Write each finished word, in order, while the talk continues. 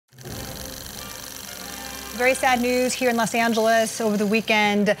Very sad news here in Los Angeles over the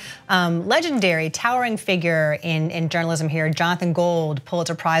weekend. Legendary, towering figure in journalism here, Jonathan Gold,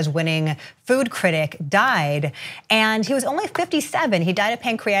 Pulitzer Prize winning food critic, died. And he was only 57. He died of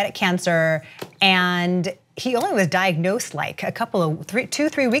pancreatic cancer. And he only was diagnosed like a couple of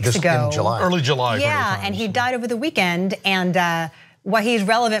 2-3 weeks ago. In July. Early July. Yeah, and he died over the weekend. And why he's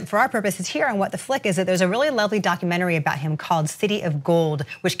relevant for our purposes here and what the flick is that there's a really lovely documentary about him called City of Gold,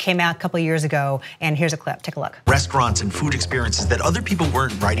 which came out a couple of years ago. And here's a clip, take a look. Restaurants and food experiences that other people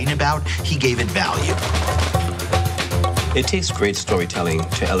weren't writing about, he gave it value. It takes great storytelling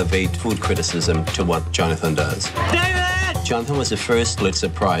to elevate food criticism to what Jonathan does. David! Jonathan was the first Pulitzer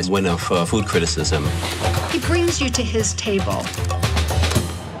Prize winner for food criticism. He brings you to his table.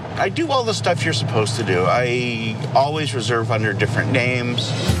 I do all the stuff you're supposed to do. I always reserve under different names.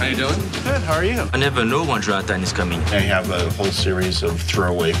 How you doing? Good, how are you? I never know when Jonathan is coming. I have a whole series of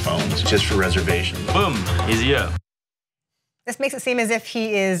throwaway phones just for reservations. Boom, he's here. This makes it seem as if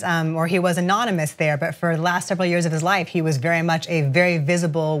he is, or he was anonymous there, but for the last several years of his life, he was very much a very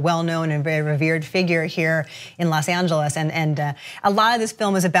visible, well-known and very revered figure here in Los Angeles. And a lot of this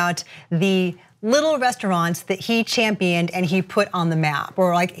film is about the little restaurants that he championed and he put on the map,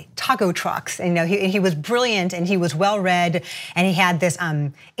 or like taco trucks. And he was brilliant and he was well-read and he had this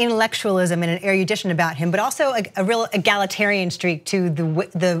intellectualism and an erudition about him, but also a real egalitarian streak to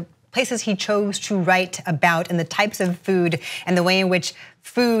the places he chose to write about and the types of food and the way in which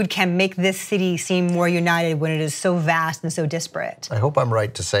food can make this city seem more united when it is so vast and so disparate. I hope I'm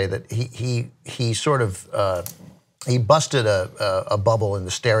right to say that he sort of he busted a bubble in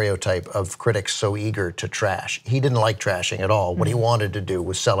the stereotype of critics so eager to trash. He didn't like trashing at all. What he wanted to do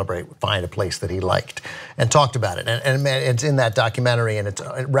was celebrate, find a place that he liked, and talked about it. And it's in that documentary, and it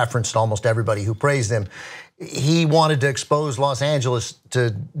referenced almost everybody who praised him. He wanted to expose Los Angeles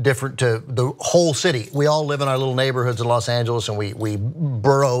to the whole city. We all live in our little neighborhoods in Los Angeles, and we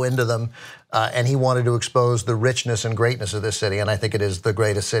burrow into them. And he wanted to expose the richness and greatness of this city, and I think it is the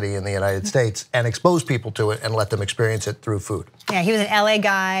greatest city in the United States, and expose people to it and let them experience it through food. Yeah, he was an LA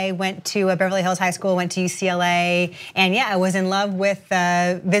guy, went to Beverly Hills High School, went to UCLA, and yeah, I was in love with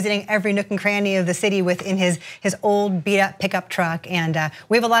visiting every nook and cranny of the city within his old beat-up pickup truck. And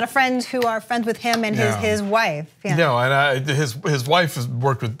we have a lot of friends who are friends with him and his wife. Yeah. No, and his wife has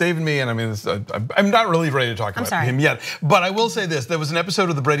worked with Dave and me, and I mean, I'm not really ready to talk about him yet. But I will say this: there was an episode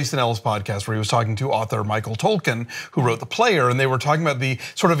of the Brady Snell's podcast where he was talking to author Michael Tolkien, who wrote The Player, and they were talking about the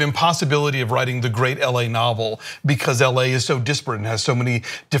sort of impossibility of writing the great LA novel because LA is so disparate and has so many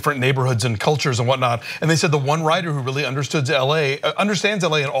different neighborhoods and cultures and whatnot. And they said the one writer who really understands LA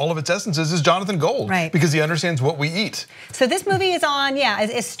in all of its essences is Jonathan Gold, right? Because he understands what we eat. So this movie is on,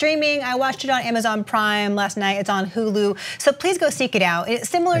 it's streaming. I watched it on Amazon Prime last night. It's on Hulu. So please go seek it out. It's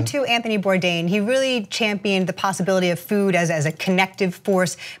similar to Anthony Bourdain. He really championed the possibility of food as a connective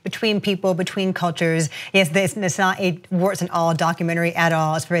force between people, between cultures. Yes, it's not a warts and all documentary at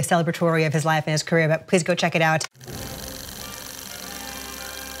all. It's very celebratory of his life and his career, but please go check it out.